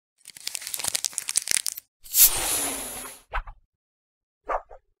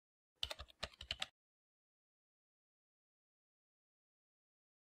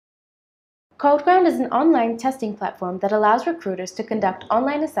CodeGround is an online testing platform that allows recruiters to conduct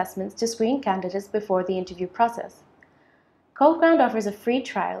online assessments to screen candidates before the interview process. CodeGround offers a free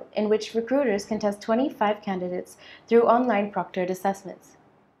trial in which recruiters can test 25 candidates through online proctored assessments.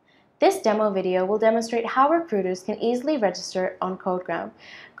 This demo video will demonstrate how recruiters can easily register on CodeGround,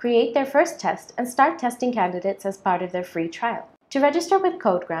 create their first test, and start testing candidates as part of their free trial. To register with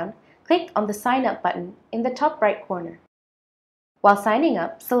CodeGround, click on the Sign Up button in the top right corner. While signing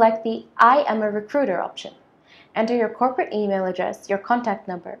up, select the I am a recruiter option. Enter your corporate email address, your contact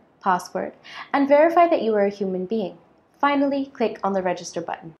number, password, and verify that you are a human being. Finally, click on the Register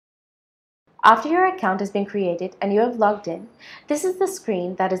button. After your account has been created and you have logged in, this is the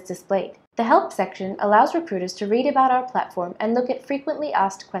screen that is displayed. The Help section allows recruiters to read about our platform and look at frequently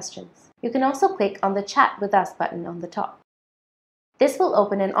asked questions. You can also click on the Chat with Us button on the top. This will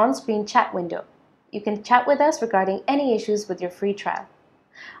open an on-screen chat window. You can chat with us regarding any issues with your free trial.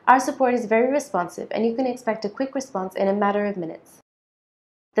 Our support is very responsive and you can expect a quick response in a matter of minutes.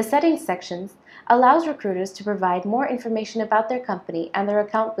 The Settings section allows recruiters to provide more information about their company and their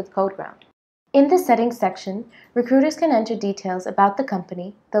account with CodeGround. In the Settings section, recruiters can enter details about the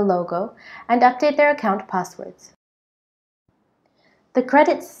company, the logo, and update their account passwords. The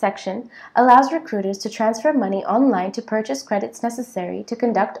Credits section allows recruiters to transfer money online to purchase credits necessary to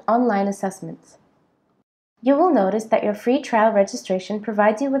conduct online assessments. You will notice that your free trial registration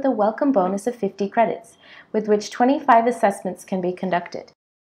provides you with a welcome bonus of 50 credits, with which 25 assessments can be conducted.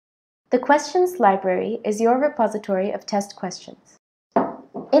 The Questions Library is your repository of test questions.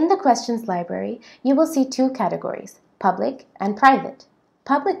 In the Questions Library, you will see two categories, public and private.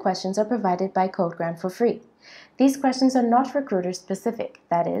 Public questions are provided by CodeGround for free. These questions are not recruiter specific,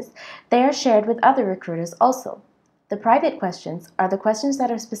 that is, they are shared with other recruiters also. The private questions are the questions that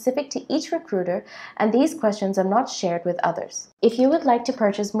are specific to each recruiter, and these questions are not shared with others. If you would like to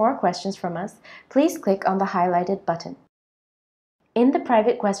purchase more questions from us, please click on the highlighted button. In the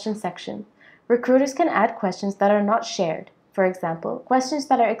private questions section, recruiters can add questions that are not shared. For example, questions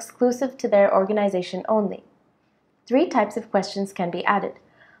that are exclusive to their organization only. 3 types of questions can be added: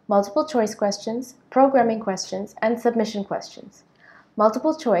 multiple choice questions, programming questions, and submission questions.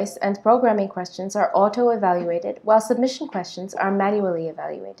 Multiple choice and programming questions are auto-evaluated, while submission questions are manually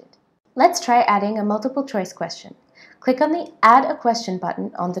evaluated. Let's try adding a multiple choice question. Click on the Add a Question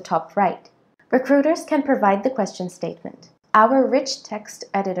button on the top right. Recruiters can provide the question statement. Our rich text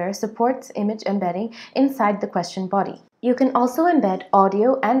editor supports image embedding inside the question body. You can also embed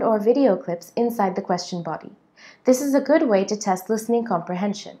audio and/or video clips inside the question body. This is a good way to test listening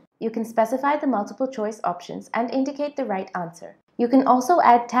comprehension. You can specify the multiple choice options and indicate the right answer. You can also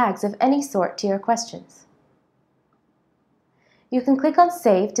add tags of any sort to your questions. You can click on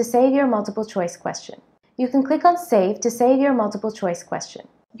Save to save your multiple choice question.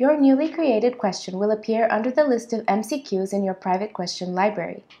 Your newly created question will appear under the list of MCQs in your private question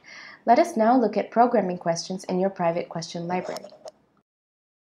library. Let us now look at programming questions in your private question library.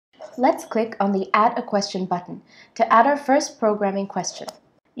 Let's click on the Add a Question button to add our first programming question.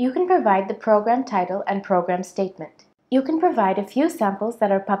 You can provide the program title and program statement. You can provide a few samples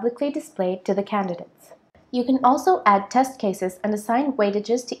that are publicly displayed to the candidates. You can also add test cases and assign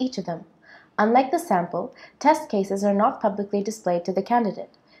weightages to each of them. Unlike the sample, test cases are not publicly displayed to the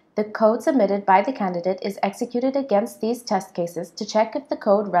candidate. The code submitted by the candidate is executed against these test cases to check if the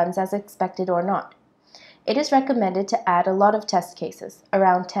code runs as expected or not. It is recommended to add a lot of test cases,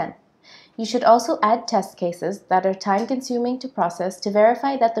 around 10. You should also add test cases that are time-consuming to process to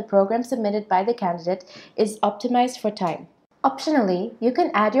verify that the program submitted by the candidate is optimized for time. Optionally, you can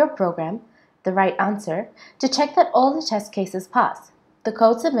add your program, the right answer, to check that all the test cases pass. The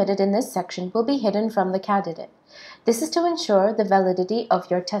code submitted in this section will be hidden from the candidate. This is to ensure the validity of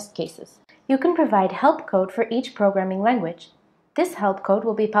your test cases. You can provide help code for each programming language. This help code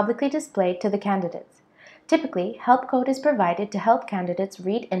will be publicly displayed to the candidates. Typically, help code is provided to help candidates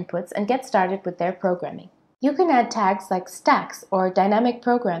read inputs and get started with their programming. You can add tags like stacks or dynamic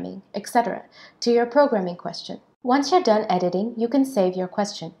programming, etc. to your programming question. Once you're done editing, you can save your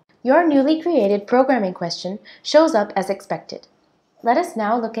question. Your newly created programming question shows up as expected. Let us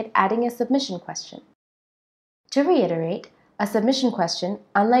now look at adding a submission question. To reiterate, a submission question,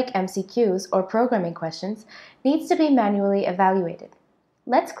 unlike MCQs or programming questions, needs to be manually evaluated.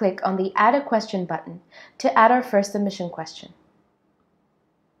 Let's click on the Add a Question button to add our first submission question.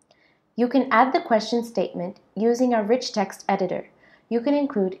 You can add the question statement using our rich text editor. You can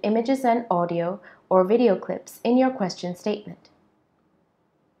include images and audio or video clips in your question statement.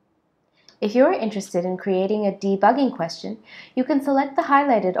 If you're interested in creating a debugging question, you can select the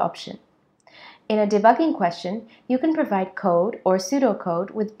highlighted option. In a debugging question, you can provide code or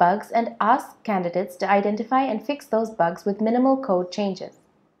pseudocode with bugs and ask candidates to identify and fix those bugs with minimal code changes.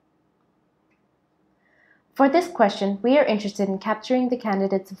 For this question, we are interested in capturing the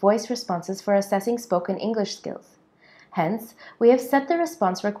candidate's voice responses for assessing spoken English skills. Hence, we have set the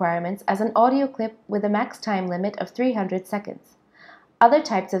response requirements as an audio clip with a max time limit of 300 seconds. Other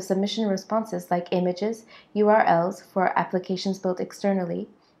types of submission responses like images, URLs for applications built externally,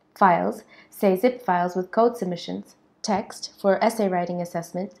 files, say zip files with code submissions, text for essay writing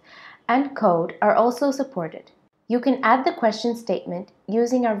assessments, and code are also supported. You can add the question statement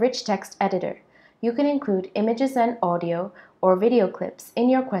using our rich text editor. You can include images and audio or video clips in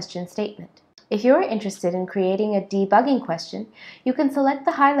your question statement. If you are interested in creating a debugging question, you can select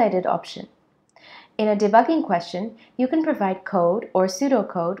the highlighted option. In a debugging question, you can provide code or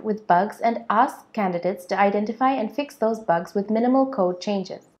pseudocode with bugs and ask candidates to identify and fix those bugs with minimal code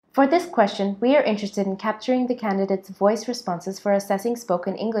changes. For this question, we are interested in capturing the candidate's voice responses for assessing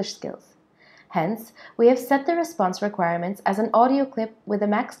spoken English skills. Hence, we have set the response requirements as an audio clip with a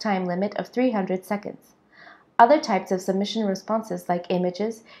max time limit of 300 seconds. Other types of submission responses like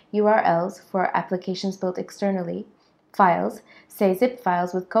images, URLs for applications built externally, files, say zip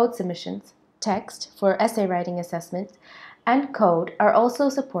files with code submissions, text for essay writing assessments, and code are also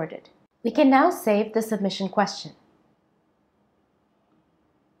supported. We can now save the submission question.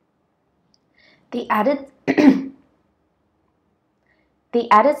 The added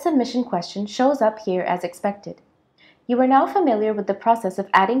submission question shows up here as expected. You are now familiar with the process of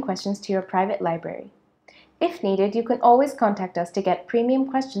adding questions to your private library. If needed, you can always contact us to get premium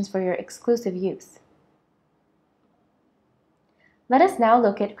questions for your exclusive use. Let us now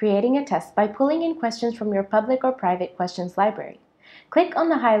look at creating a test by pulling in questions from your public or private questions library. Click on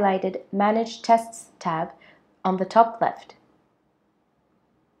the highlighted Manage Tests tab on the top left.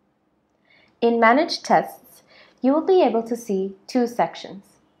 In Manage Tests, you will be able to see two sections,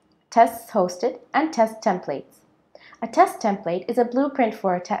 Tests Hosted and Test Templates. A test template is a blueprint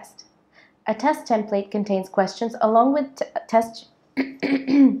for a test. A test template contains questions along with test.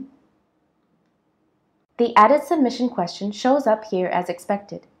 The added submission question shows up here as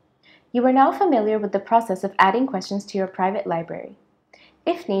expected. You are now familiar with the process of adding questions to your private library.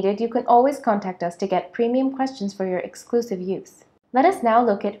 If needed, you can always contact us to get premium questions for your exclusive use. Let us now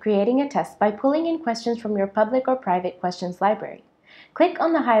look at creating a test by pulling in questions from your public or private questions library. Click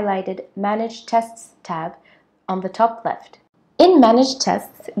on the highlighted Manage Tests tab on the top left. In Manage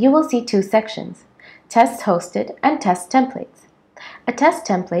Tests, you will see two sections, Tests Hosted and Test Templates. A test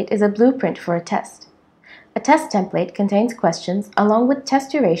template is a blueprint for a test. A test template contains questions along with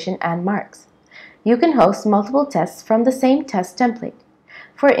test duration and marks. You can host multiple tests from the same test template.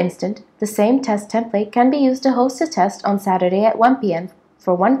 For instance, the same test template can be used to host a test on Saturday at 1 p.m.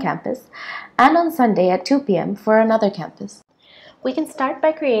 for one campus and on Sunday at 2 p.m. for another campus. We can start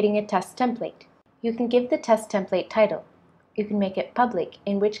by creating a test template. You can give the test template title. You can make it public,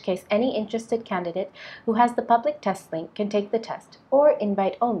 in which case any interested candidate who has the public test link can take the test, or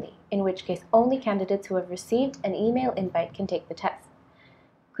invite only, in which case only candidates who have received an email invite can take the test.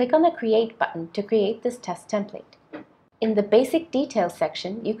 Click on the Create button to create this test template. In the Basic Details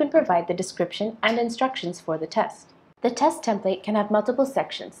section, you can provide the description and instructions for the test. The test template can have multiple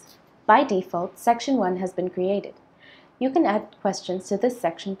sections. By default, Section 1 has been created. You can add questions to this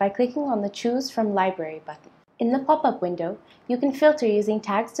section by clicking on the Choose from Library button. In the pop-up window, you can filter using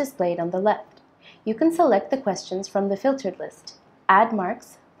tags displayed on the left. You can select the questions from the filtered list, add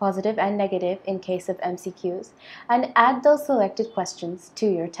marks, positive and negative in case of MCQs, and add those selected questions to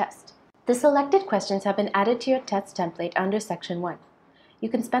your test. The selected questions have been added to your test template under Section 1. You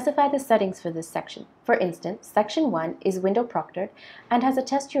can specify the settings for this section. For instance, Section 1 is window proctored and has a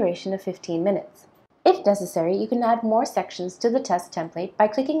test duration of 15 minutes. If necessary, you can add more sections to the test template by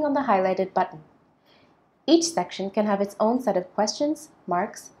clicking on the highlighted button. Each section can have its own set of questions,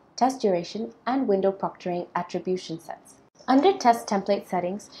 marks, test duration, and window proctoring attribution sets. Under Test Template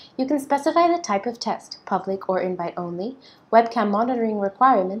Settings, you can specify the type of test, public or invite only, webcam monitoring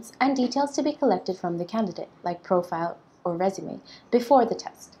requirements, and details to be collected from the candidate, like profile or resume, before the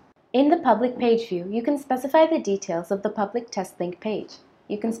test. In the Public Page view, you can specify the details of the public test link page.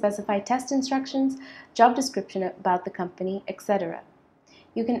 You can specify test instructions, job description about the company, etc.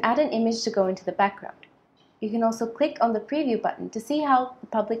 You can add an image to go into the background. You can also click on the Preview button to see how the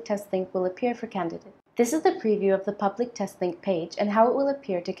public test link will appear for candidates. This is the preview of the public test link page and how it will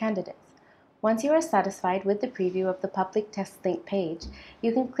appear to candidates. Once you are satisfied with the preview of the public test link page,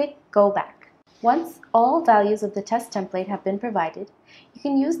 you can click Go Back. Once all values of the test template have been provided, you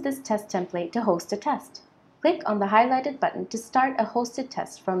can use this test template to host a test. Click on the highlighted button to start a hosted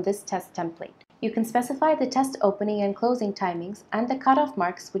test from this test template. You can specify the test opening and closing timings and the cutoff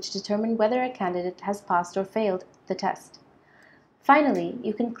marks which determine whether a candidate has passed or failed the test. Finally,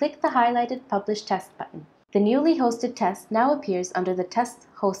 you can click the highlighted Publish Test button. The newly hosted test now appears under the Test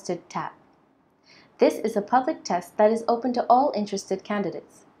Hosted tab. This is a public test that is open to all interested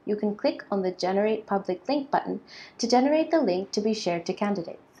candidates. You can click on the Generate Public Link button to generate the link to be shared to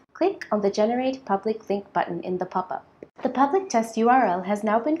candidates. Click on the Generate Public Link button in the pop-up. The public test URL has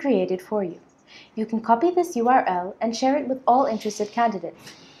now been created for you. You can copy this URL and share it with all interested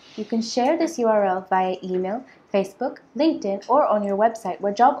candidates. You can share this URL via email, Facebook, LinkedIn, or on your website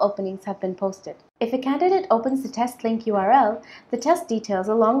where job openings have been posted. If a candidate opens the test link URL, the test details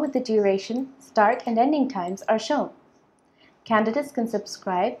along with the duration, start and ending times are shown. Candidates can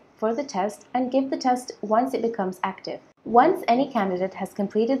subscribe for the test and give the test once it becomes active. Once any candidate has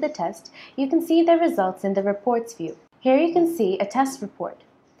completed the test, you can see their results in the Reports view. Here you can see a test report.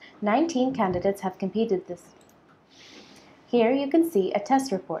 19 candidates have completed this. Here you can see a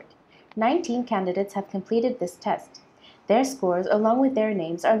test report. 19 candidates have completed this test. Their scores along with their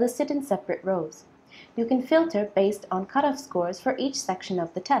names are listed in separate rows. You can filter based on cutoff scores for each section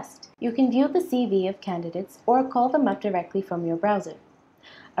of the test. You can view the CV of candidates or call them up directly from your browser.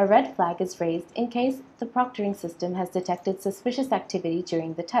 A red flag is raised in case the proctoring system has detected suspicious activity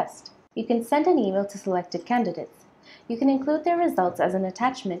during the test. You can send an email to selected candidates. You can include their results as an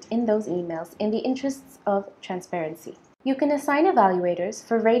attachment in those emails in the interests of transparency. You can assign evaluators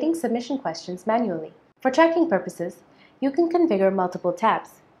for rating submission questions manually. For tracking purposes, you can configure multiple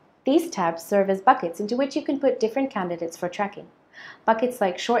tabs. These tabs serve as buckets into which you can put different candidates for tracking. Buckets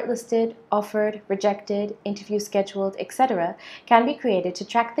like shortlisted, offered, rejected, interview scheduled, etc. can be created to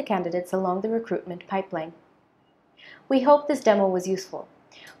track the candidates along the recruitment pipeline. We hope this demo was useful.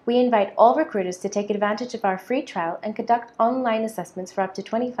 We invite all recruiters to take advantage of our free trial and conduct online assessments for up to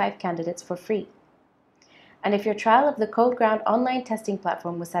 25 candidates for free. And if your trial of the CodeGround online testing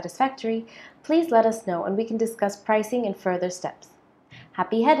platform was satisfactory, please let us know and we can discuss pricing and further steps.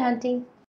 Happy headhunting!